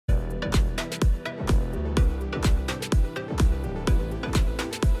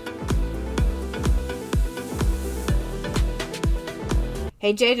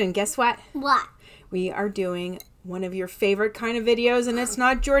Hey J.A.N, guess what? What? We are doing one of your favorite kind of videos, and it's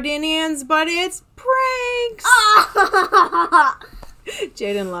not Jordanians, but it's pranks.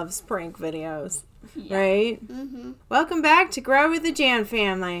 J.A.N loves prank videos, right? Mm-hmm. Welcome back to Grow with the J.A.N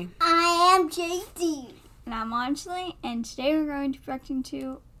family. I am J.D. And I'm Anjali, and today we're going to be reacting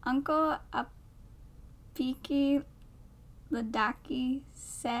to Uncle Aapki, Ladki,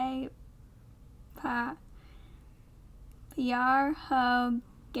 say, Pyar ho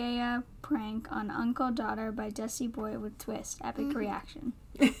Gaya prank on uncle-daughter by Desi boy with twist. Epic reaction.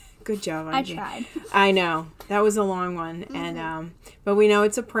 Good job, Anjali. I tried. I know. That was a long one. And but we know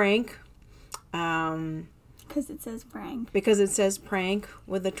it's a prank. Because it says prank. Because it says prank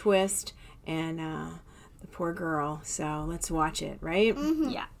with a twist. And the poor girl. So let's watch it, right?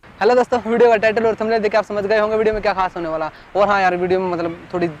 Yeah. Hello दोस्तों, video का title और thumbnail देख के आप समझ गए होंगे video में क्या खास होने वाला। और हाँ यार, वीडियो में मतलब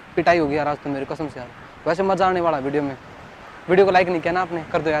थोड़ी पिटाई होगी यार आज तो मेरी कसम से यार। वैसे मजा आने वाला वीडियो में। वीडियो को लाइक नहीं किया ना आपने,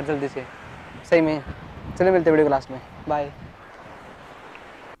 कर दो यार जल्दी से, सही में। चलिए मिलते हैं वीडियो के लास्ट में, बाय।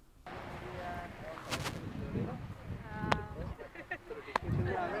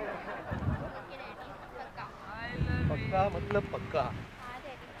 पक्का मतलब पक्का।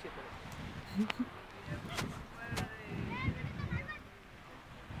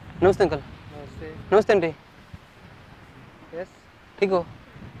 नमस्ते अंकल। नमस्ते। नमस्ते आंटी। यस, ठीक हो?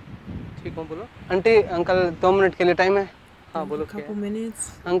 ठीक हूँ, बोलो। आंटी अंकल 2 मिनट के लिए टाइम है? हाँ बोलो। Couple minutes.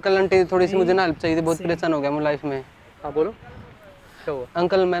 अंकल आंटी थोड़ी सी मुझे ना हेल्प चाहिए थी, बहुत परेशान हो गया मैं लाइफ में। हाँ बोलो, क्या हुआ?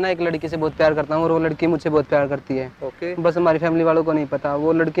 अंकल मैं ना एक लड़की से बहुत प्यार करता हूँ और वो लड़की मुझसे बहुत प्यार करती है। ओके। बस हमारी फैमिली वालों को नहीं पता।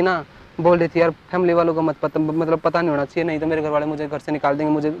 वो लड़की ना बोल रही थी यार फैमिली वालों को मत पता, मतलब पता नहीं होना चाहिए, नहीं तो मेरे घर वाले मुझे घर से निकाल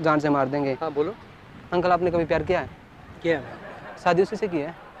देंगे, मुझे जान से मार देंगे। हाँ बोलो। अंकल आपने कभी प्यार किया है? क्या है? शादी उसी से की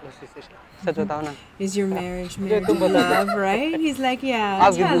है? सच बताओ ना। Is your marriage love, right? He's like, yeah.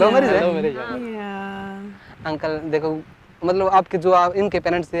 आपकी लव मैरिज है? Yeah. अंकल देखो, मतलब आपके जो इनके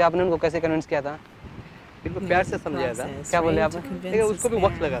पेरेंट्स थे, आपने उनको कैसे कन्विंस किया था? इनको प्यार से समझाया था। क्या बोले आप? देखो उसको भी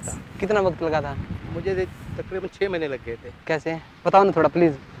वक्त लगा था। कितना वक्त लगा था? मुझे तकरीबन 6 महीने लग गए थे। कैसे बताओ ना थोड़ा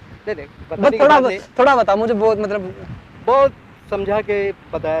प्लीज। नहीं, थोड़ा बताओ मुझे, बहुत मतलब बहुत समझा के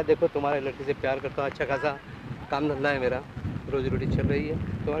बताया। देखो तुम्हारे लड़की से प्यार करता हूँ, अच्छा खासा काम धंधा है मेरा, रोजी रोटी चल रही है,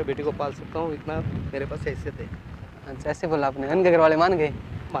 तुम्हारी बेटी को पाल सकता हूँ, इतना मेरे पास ऐसे थे। अच्छा ऐसे बोला आपने? उनके घर वाले मान गए?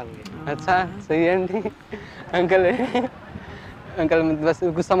 मान गए। अच्छा सही है आंटी। अंकल अंकल बस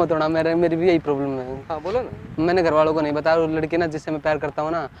गुस्सा मत होना, मेरी भी यही प्रॉब्लम है। हाँ बोलो ना। मैंने घर वालों को नहीं बताया, और लड़की ना जिससे मैं प्यार करता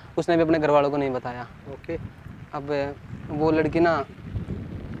हूँ ना, उसने भी अपने घर वालों को नहीं बताया। ओके। अब वो लड़की ना,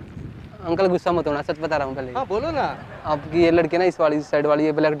 अंकल गुस्सा मत होना, सच बता रहा हूँ पहले। हाँ बोलो ना। आपकी ये लड़की ना इस वाली साइड वाली,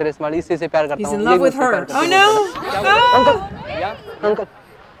 ये ब्लैक ड्रेस वाली, इसी से प्यार करता हूँ। He's in love with her. Oh no! Uncle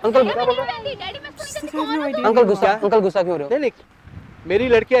uncle uncle गुस्सा क्यों हो रहे हो? नहीं, मेरी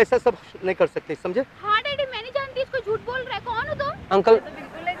लड़की ऐसा सब नहीं कर सकती, समझे? हाँ डैडी, मैं नहीं जानती इसको, झूठ बोल रहा है। कौन हो तुम? अंकल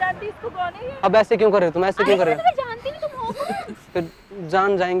बिल्कुल नहीं जानती इसको, कौन है ये? अब ऐसे क्यों कर रहे हो तुम? ऐसे क्यों कर रहे हो? मैं जानती नहीं, तुम हो कौन? फिर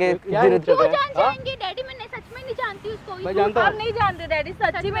जान जाएंगे क्या धीरे क्यों धीरे। जान जाएंगे डैडी? मैं सच में नहीं जानती उसको। मैं जानता हूँ। नहीं जानते डैडी,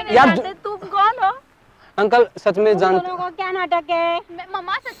 सच्ची में नहीं यार, जानते। तुम कौन हो? अंकल सच में जान। क्या नाटक है?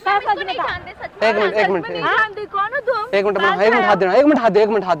 मम्मा सच में इसको नहीं जानते, सच में। एक मिनट नहीं जानती। कौन हो तुम? एक मिनट हाथ देना, एक मिनट हाथ दे, एक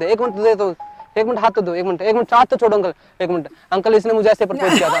मिनट हाथ दे, एक मिनट दे तो, एक मिनट हाथ तो दो, एक मिनट हाथ तो छोड़ो अंकल, एक मिनट। अंकल इसने मुझे ऐसे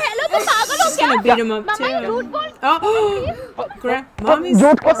प्रपोज किया था। हेलो, तुम पागल हो क्या? Beat him up मम्मा ये too. झूठ बोल। Mommy's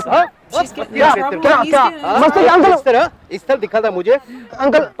झूठ को she's getting in trouble. क्या He's क्या getting- मस्ती अंकल, इस तरह दिखा था मुझे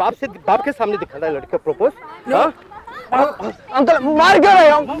अंकल बाप के सामने दिखा था लड़का प्रपोज। अंकल मार क्यों रहे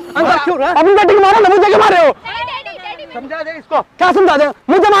हो? अंकल क्यों रहा? अपनी बेटी को मारो ना, मुझे क्यों मार रहे हो? डैडी समझा दे इसको। क्या समझा दे?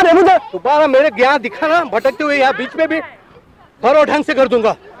 मुझे मार रहे, मुझे दोबारा मेरे यहाँ दिखा ना भटकते हुए, यहाँ बीच में भी भरो ढंग से कर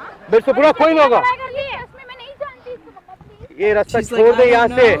दूंगा, मेरे से बुरा कोई नहीं होगा। ये रास्ता She's छोड़ like, दे I यहाँ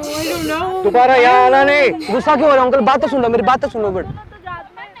don't से, know, I don't know. दोबारा यहाँ आना नहीं। गुस्सा क्यों हो रहे हो अंकल? बात तो सुन लो, मेरी बात तो सुन लो बट।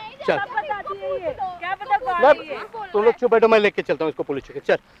 चल तुम लोग चुप बैठो, मैं लेके चलता हूँ इसको पुलिस चौकी।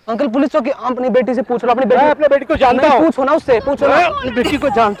 चल अंकल पुलिस चौकी, अपनी बेटी से पूछ लो, अपनी मैं बेटी, अपने बेटी को जानता नहीं, हूँ। पूछो ना उससे, पूछो ना। मैं अपनी बेटी को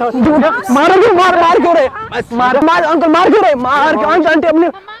जानता हूँ। मारो क्यों? मार क्यों रहे? मार अंकल मार क्यों रहे? मार क्यों? आंटी अपनी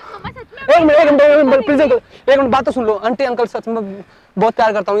एक मिनट प्लीज अंकल, एक मिनट बात तो सुन लो। आंटी अंकल सच में बहुत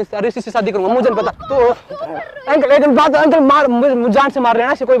प्यार करता हूँ, इसी से शादी करूंगा, मुझे नहीं पता। तो अंकल एक बात, अंकल मार, मुझे जान से मार रहे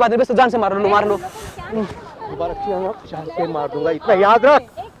हैं ना, कोई बात नहीं, बस जान से मार लो, मार लो। दोबारा जान से मार दूंगा, इतना याद रख।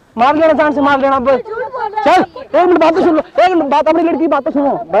 मार लेना, जान से मार लेना बस। चल एक मिनट बात तो सुन लो, एक मिनट बात, अपनी लड़की की बात तो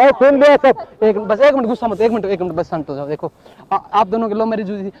सुनो। मैं सुन लिया सब। एक मिनट गुस्सा मत, एक मिनट बस शांत हो जाओ। देखो आप दोनों की लव मैरिज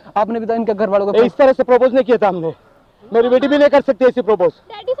हुई थी, आपने भी तो इनके घर वालों को इस तरह से प्रपोज नहीं किया था हमने, मेरी बेटी भी नहीं कर सकती ऐसी प्रपोज।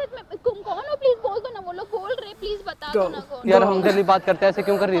 डैडी सच में तुम कौन हो? प्लीज बोल दो ना, वो लोग बोल रहे प्लीज बता Go. दो ना कौन। यार हम डेली बात करते हैं, ऐसे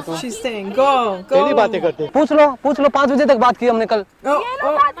क्यों कर रही तू? She's saying, go, go. Daily बातें करते हैं। पूछ लो 5 बजे तक बात की हमने कल। Oh,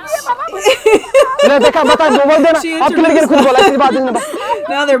 ले देखा बता बोल देना She आपकी लड़की ने खुद बोला इस बात ने।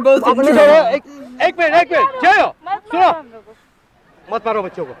 now they're both in अपने trouble. एक मिनट जय हो सुनो मत मारो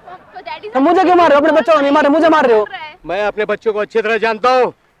बच्चों को। तो डैडी तो मुझे क्यों मार रहे हो? अपने बच्चों को नहीं मारे, मुझे मार रहे हो। मैं अपने बच्चों को अच्छी तरह जानता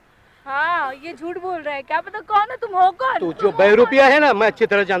हूँ। हाँ ये झूठ बोल रहा है, क्या पता कौन है, तुम हो कौन? तू जो बहरूपिया है ना, मैं अच्छी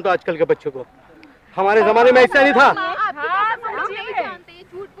तरह जानता हूँ आजकल के बच्चों को। हमारे जमाने में ऐसा नहीं था। हाँ नहीं जानते, ये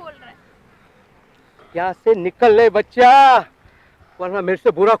झूठ बोल रहा है। यहाँ से निकल ले बच्चा, वरना मेरे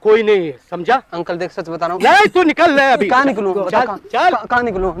से बुरा कोई नहीं है, समझा? अंकल देख सच बता रहा हूँ। नहीं तू निकल ले अभी। कहाँ निकलूं? बता कहाँ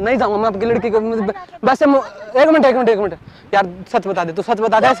निकलूं? नहीं जाऊंगा मैं आपकी लड़की को। वैसे एक मिनट यार सच बता दे, तू सच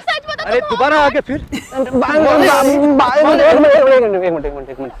बता दे। अरे दोबारा आके फिर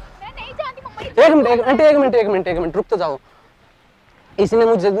एक मिनट रुक तो जाओ। इसने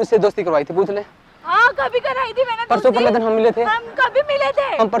मुझे दोस्ती करवाई थी, पूछ ले। हाँ कभी कराई थी मैंने। परसों पहले दिन हम मिले थे। हम कभी मिले थे?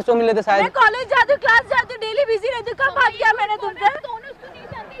 हम परसों मिले थे शायद। मैं कॉलेज जाती हूँ, क्लास जाती हूँ, डेली बिजी रहती हूँ। कब बात किया मैंने तुमसे?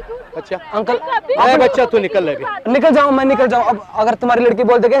 अच्छा अंकल अरे बच्चा तू निकल ले अभी। निकल जाऊँ मैं, निकल जाऊँ। अब अगर तुम्हारी लड़की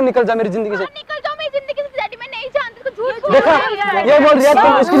बोल देगी निकल जा मेरी जिंदगी से, निकल जाओ मेरी जिंदगी से डैडी, मैं नहीं जानती, तो झूठ बोल देखा रहा है। ये बोल रही है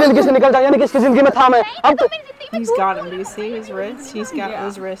तुम इसकी जिंदगी से निकल जाओ, यानी कि इसकी जिंदगी में था मैं। अब तो He's got him. Do you see his wrist? He's got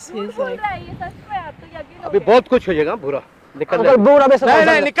his wrist. He's like, ये सच में आप तो यकीन अभी बहुत कुछ हो जाएगा बुरा। निकल ले। अंकल बुरा वैसे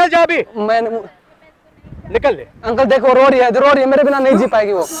नहीं निकल जा अभी, मैं निकल ले। अंकल देखो रो रही है, मेरे बिना नहीं जी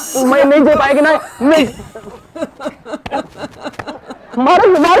पाएगी वो। मैं नहीं जी पाएगी ना। मैं मार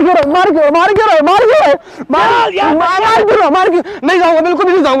नहीं जाऊंगा, बिल्कुल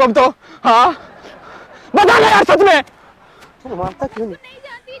भी नहीं जाऊंगा अब तो। हाँ बता ना यार सच में। तू मानता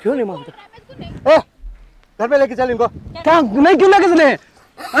क्यों नहीं मानता? घर पे लेके चल इनको। क्या नहीं क्यों लेके चले?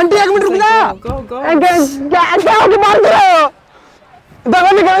 आंटी एक मिनट रुक जा। go. क्या हो मार दे रहे हो?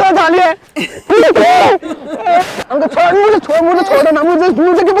 दवा निकल जा लिया। अंकल छोड़ ना मुझे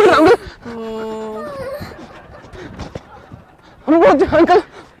क्यों बोल रहा हूँ? अंकल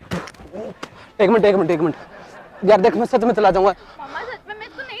एक मिनट यार देख मैं सच में चला जाऊंगा। मम्मा सच में मैं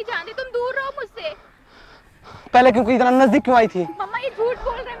इसको नहीं जानती, तुम दूर रहो मुझसे। पहले क्योंकि इतना नजदीक क्यों आई थी? मम्मा ये झूठ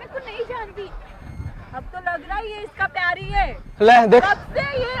बोल रहा है, मैं इसको नहीं जानती। अब तो लग रहा है ये इसका प्यार ही है। ले देख कब से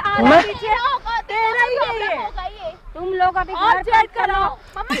ये आ रहा है पीछे, तेरा ही है ये। होगा ये। तुम लोग अभी और चेक करो।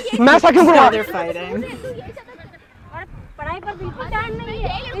 मम्मा ये मैं ऐसा क्यों करूँगा? They're fighting. और पढ़ाई पर बिल्कुल ध्यान नहीं है।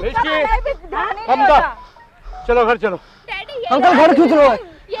 रिश्ते, इसका पढ़ाई पे ध्यान ही नहीं हम होता। चलो घर चलो। डैडी ये अंकल घर क्यों चलो?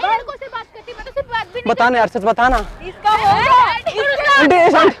 ये लड़कों से बात करती, मैं तो सिर्फ बात भी नहीं बता ना यार सच बता ना। इसका होगा।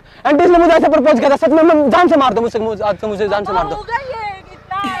 आंटी इसने मुझे ऐसे प्रपोज किया था, सच में मैं जान से मार दूं। मुझे जान से मार दो, होगा ये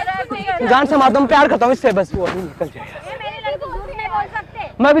कितना आ रहा है कोई ऐसा। जान से मार दो। मैं प्यार करता हूँ इससे, बस वो निकल जाए। ये मेरे लड़के झूठ नहीं बोल सकते।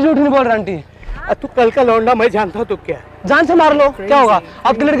 मैं भी झूठ नहीं बोल रहा आंटी। तू कल का लौंडा मैं जानता हूँ तू क्या है। जान से मार लो, क्या होगा?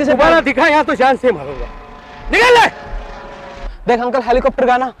 आपकी लड़की से दोबारा दिखा यहाँ तो जान से मारूंगा। निकल ले। देख अंकल हेलीकॉप्टर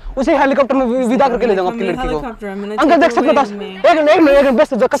का ना, उसी हेलीकॉप्टर में विदा करके ले जाऊंगा आपकी लड़की को। अंकल देख सकते हो? एक मिनट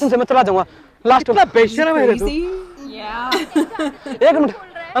बस जो कसम से मैं चला जाऊंगा लास्ट में। बेशरम है रे तू। एक मिनट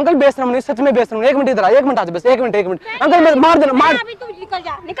अंकल बेशरम नहीं, सच में बेशरम। एक मिनट इधर आ, एक मिनट आ बस, एक मिनट अंकल मार देना, मार। अभी तू निकल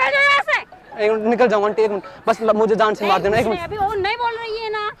जा यहाँ से। एक मिनट निकल जाऊँ आंटी, एक मिनट बस मुझे जान से मार देना। एक मिनट अभी वो नहीं बोल रही है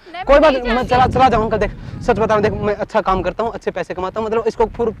ना। कोई बात नहीं, मैं चला जाऊँ। अंकल देख सच बता रहा हूँ, देख मैं अच्छा काम करता हूँ, अच्छे पैसे कमाता हूँ, मतलब इसको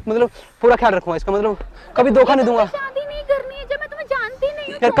पूरा ख्याल रखूंगा इसका, मतलब कभी धोखा नहीं दूंगा। शादी नहीं करनी है जब मैं तुम्हें जानती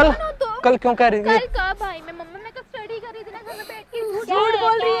नहीं हूँ। यार कल क्यों कह रही है? कल का भाई मैं मम्मा मैं कब स्टडी कर रही थी ना, घर में बैठ के झूठ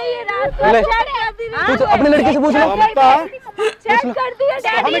बोल रही है ये रात ले, को। तू अपनी लड़की से पूछ लो। चेक कर दिया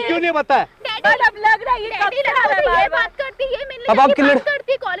डैडी। हमें क्यों नहीं बताया? बट अब लग रहा है ये कब से आ रहा है ये बात करती है, मेरे अब आपकी बात लड़की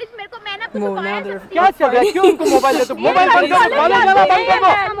करती है कॉलेज मेरे को, मैंने आपको सिखाया सब। क्या चल रहा है? क्यों उनको मोबाइल दे? तो मोबाइल बंद कर, कॉलेज जाना बंद कर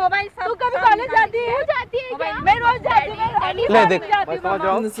दो। मोबाइल तू कभी कॉलेज जाती है? जाती है क्या? मैं रोज जाती हूँ। ले देख बस समझ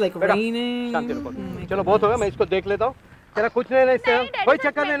जाओ। It's like बेटा, raining. शांति रखो। चलो बहुत हो गया, मैं इसको देख लेता हूँ। तेरा कुछ नहीं है इससे, कोई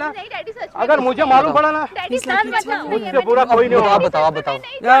चक्कर नहीं ना। नहीं डैडी सच में। अगर मुझे मालूम पड़ा ना, डैडी सच बताओ। मुझसे बुरा कोई नहीं होगा। आप बताओ No,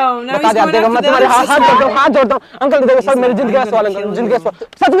 now बता he's दे। आप going देखो मैं after तुम्हारे them. हाथ जोड़ता हूँ अंकल। देखो सब मेरी जिंदगी का सवाल अंकल, जिंदगी का सवाल।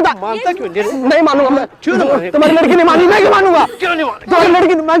 सच बता, मानता क्यों नहीं? नहीं मानूंगा मैं। क्यों नहीं मानेगा? तुम्हारी लड़की नहीं मानी, मैं क्यों मानूंगा? क्यों नहीं मानेगा? तुम्हारी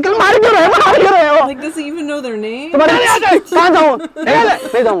लड़की अंकल मार क्यों रहे हो? Like, does he even know their name? तुम्हारी कहाँ जाऊँ?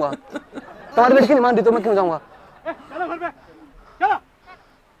 नहीं जाऊंगा। तुम्हारी लड़की नहीं मान रही तो मैं क्यों जाऊंगा? चलो घर पे, चलो।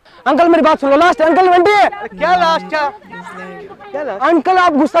 अंकल मेरी बात सुनो, लास्ट अंकल बंटी है। क्या लास्ट क्या? क्या लास्ट? अंकल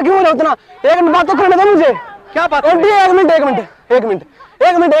आप गुस्सा क्यों हो रहे हो इतना? एक मिनट बात तो करने दो मुझे। क्या बात? बंटी एक मिनट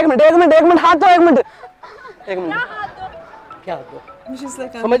हाथ तो एक मिनट। क्या दो? He's just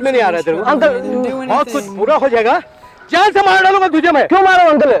like, समझ में नहीं आ रहा है तेरे को? अंकल बहुत कुछ बुरा हो जाएगा, जान से मार डालूंगा तुझे मैं। क्यों मारो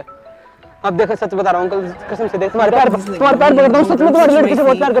अंकल? अब देखो सच बता रहा हूँ अंकल, कसम से देख तुम्हारे पैर पकड़ता हूँ, सच में तुम्हारी लड़की से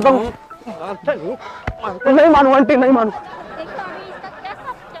बहुत प्यार करता हूँ। नहीं मानू आंटी, नहीं मानू।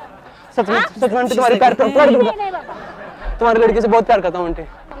 सच में आंटी तुम्हारे प्यार पकड़ दूंगा। तुम्हारी लड़की से बहुत प्यार करता हूँ आंटी।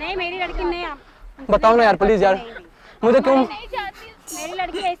 नहीं मेरी लड़की नहीं आप बताओ ना यार प्लीज यार, मुझे क्यों? मेरी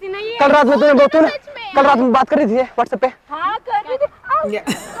लड़की ऐसी नहीं है। कल रात में कल रात में बात कर रही थी व्हाट्सएप पे। हाँ कर रही थी। Yeah.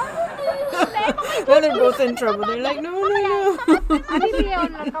 Well, they're both in trouble. They're like, no. अभी भी है और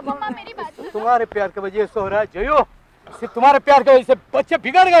लड़का मम्मा मेरी बात सुनो। तुम्हारे प्यार की वजह से हो रहा है जयो, सिर्फ तुम्हारे प्यार की वजह से बच्चे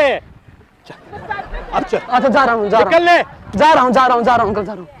बिगड़ गए हैं। अब चल। अच्छा जा रहा हूँ निकल ले। जा रहा हूँ अंकल जा रहा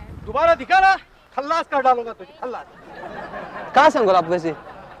हूँ। दोबारा दिखा ना खल्लास कर डालूंगा तुझे, खल्लास। कहाँ से अंकल आप वैसे?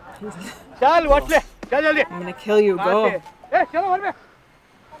 चल वोट ले, चल जल्दी। I'm gonna kill you. Go. ए चलो घर में।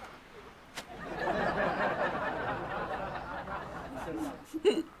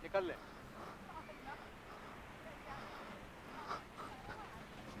 निकल ले।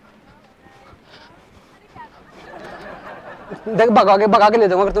 देख भगा के ले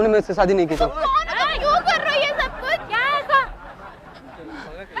जाऊंगा अगर तूने मेरे से शादी नहीं की तो। क्यों कर रही है सब कुछ? क्या ऐसा?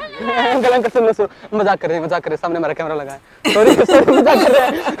 अंकल सुनो मजाक कर रहे हैं सामने हमारा कैमरा लगा है। सॉरी मजाक कर रहे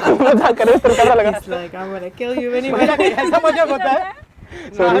हैं कैमरा लगा। He's like, I'm gonna kill you anyway. ऐसा मजाक होता है?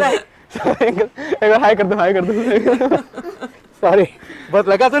 सॉरी अंकल एक बार हाय कर दो सॉरी, बहुत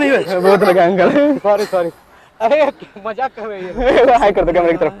लगा तो नहीं है? बहुत लगा अंकल। सॉरी। अरे मजाक कर रही है। एक बार हाय कर दो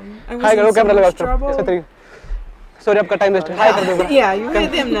कैमरे की तरफ। हाय करो कैमरा लगा trouble. ऐसे तरीके। सॉरी आपका टाइम वेस्ट। हाय कर दो। Yeah, you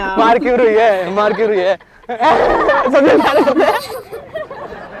with him now. मार क्यों रही है सब सारे करते हैं।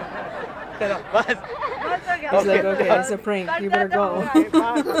 He's like, okay, it's a prank. You better go.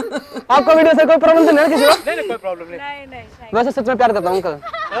 आपको वीडियो से कोई प्रॉब्लम तो नहीं है किसी को? नहीं कोई प्रॉब्लम नहीं। नहीं। वैसे सच में प्यार करता हूँ अंकल।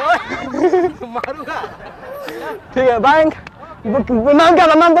 मारूंगा। ठीक है बाय। नाम क्या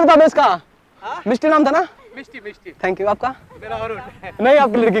था? नाम तो बता दो इसका। मिष्टी नाम था ना? मिष्टी। Thank you. आपका? मेरा और नहीं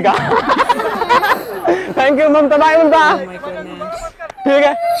आपकी लड़की का। Thank you Mamata. Bye Mamata. Oh my goodness.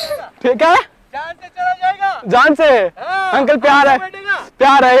 ठीक है जान से चला जाएगा। जान से अंकल प्यार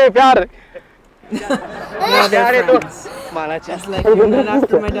है प्यार। Yeah, they're friends. माना It's चाहिए। like, you're not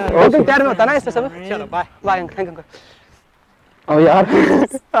after my daughter. Okay प्यार में होता ना इससे सब। चलो bye. Bye uncle. Thank you uncle. ओ यार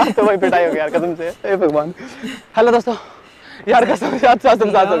आज तो वही पिटाई हो गया यार कसम से। हे भगवान। हेलो दोस्तों यार कसम से आज साथ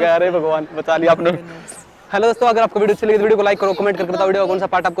हो गया यार। हे भगवान बचा लिया आपने। हेलो दोस्तों अगर आपको वीडियो अच्छी लगी तो वीडियो को लाइक करो, कमेंट करके बताओ वीडियो कौन सा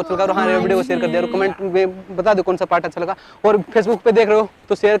पार्ट आपको अच्छा लगा और हाँ वीडियो को शेयर कर दिया और कमेंट में बता दो कौन सा पार्ट अच्छा लगा। और फेसबुक पे देख रहे हो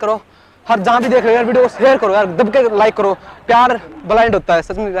तो शेयर करो, हर जहाँ भी देख रहे हो यार वीडियो को शेयर करो यार, दब के लाइक करो। प्यार ब्लाइंड होता है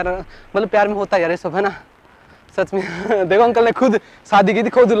सच में यार, मतलब प्यार में होता है यार ये सब है ना सच में। देखो अंकल ने खुद शादी की थी,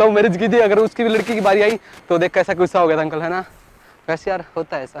 खुद लव मैरिज की थी, अगर उसकी भी लड़की की बारी आई तो देख कैसा गुस्सा हो गया था अंकल है ना। वैसे यार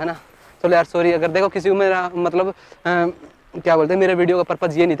होता है ऐसा है ना। चलो यार सॉरी अगर देखो किसी को मेरा मतलब क्या बोलते हैं मेरे वीडियो का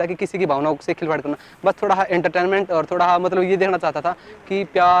पर्पज़ ये नहीं था कि किसी की भावनाओं से खिलवाड़ करना, बस थोड़ा एंटरटेनमेंट और थोड़ा मतलब ये देखना चाहता था कि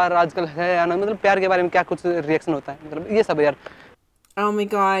प्यार आजकल है या ना, मतलब प्यार के बारे में क्या कुछ रिएक्शन होता है, मतलब ये सब यार। Oh my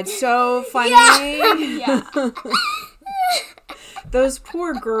god, so funny. Yeah. Those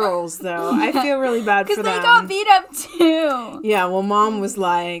poor girls though. I feel really bad for Because they them. got beat up too. Yeah, well mom was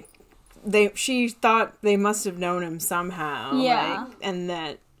like she thought they must have known him somehow. Yeah. Like, and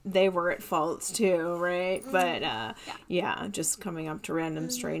that they were at fault too, right? But yeah, just coming up to random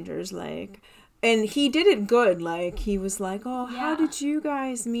strangers like, and he did it good. Like he was like, "Oh, how did you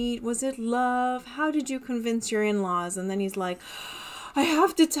guys meet? Was it love? How did you convince your in-laws?" And then he's like, I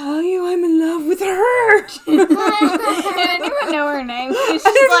have to tell you, I'm in love with her. I didn't even know her name. She's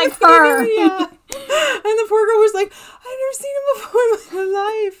just like her. Yeah. And the poor girl was like, I've never seen him before in my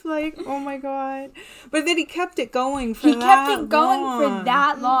life. Like, oh my god. But then he kept it going for that long. He kept it going for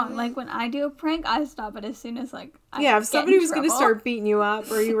that long. Like when I do a prank, I stop it as soon as like I if somebody was going to start beating you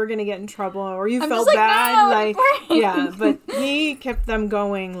up or you were going to get in trouble or you felt bad, no, like, yeah, but he kept them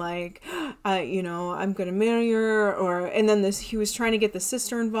going like, you know, I'm going to marry her and then he was trying to get the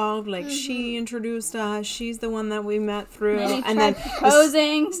sister involved. Like she introduced us. She's the one that we met through. And then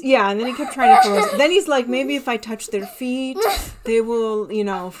proposing. Yeah. And then he kept trying to propose. Then he's like, maybe if I touch their feet, they will, you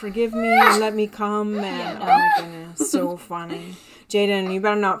know, forgive me and let me come. And oh my goodness, so funny. J.A.N, you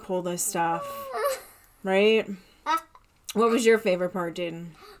better not pull this stuff, right? What was your favorite part,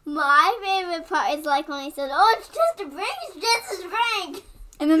 J.A.N? My favorite part is like when he said, "Oh, it's just a prank, it's just a prank."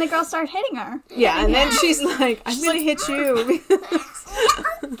 And then the girl started hitting her. Yeah, and then she's like, I'm going to hit you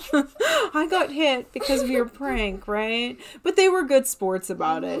because I got hit because of your prank, right? But they were good sports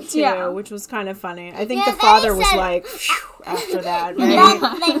about it, too, which was kind of funny. I think the father was like, phew, after that, right?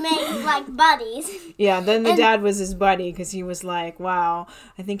 They made like buddies. Yeah, then the dad was his buddy because he was like, wow,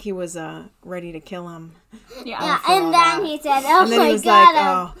 I think he was ready to kill him. Yeah, and then he said, "Oh and then my he was god!" like,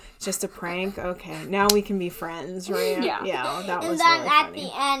 "Oh, it's just a prank. Okay, now we can be friends, right?" Yeah. Yeah, that was And then really at funny.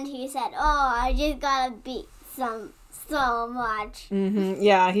 the end, he said, "Oh, I just gotta beat some so much.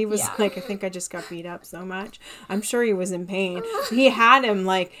 Yeah, he was like, I think I just got beat up so much. I'm sure he was in pain. He had him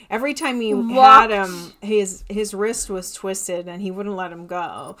like every time he had him, his wrist was twisted and he wouldn't let him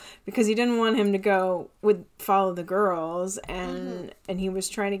go because he didn't want him to go follow the girls, and he was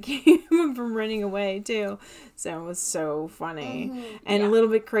trying to keep him from running away too. So it was so funny and a little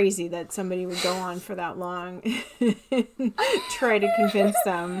bit crazy that somebody would go on for that long, try to convince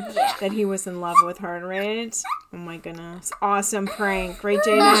them that he was in love with her, right? Oh my goodness. Awesome prank, right,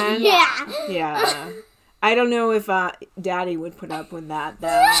 J.A.N? Yeah. I don't know if Daddy would put up with that, though.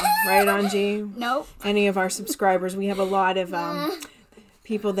 Right, Anji? Nope. Any of our subscribers. We have a lot of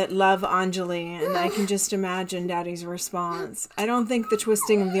people that love Anjali, and I can just imagine Daddy's response. I don't think the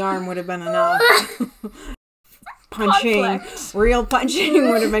twisting of the arm would have been enough. Real punching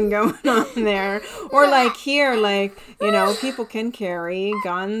would have been going on there. Or like here, like, you know, people can carry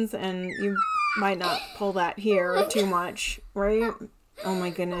guns and you might not pull that here too much, right? Oh my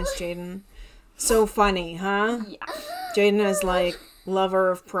goodness, J.A.N. So funny, huh? Yeah. J.A.N is like lover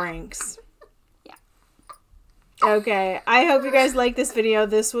of pranks. Yeah. Okay, I hope you guys like this video.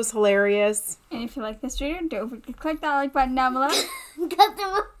 This was hilarious. And if you like this video, don't forget to click that like button down below.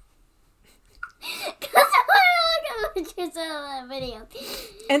 Video.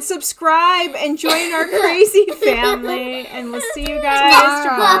 And subscribe and join our crazy family. And we'll see you guys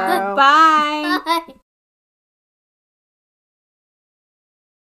tomorrow. Bye. Bye.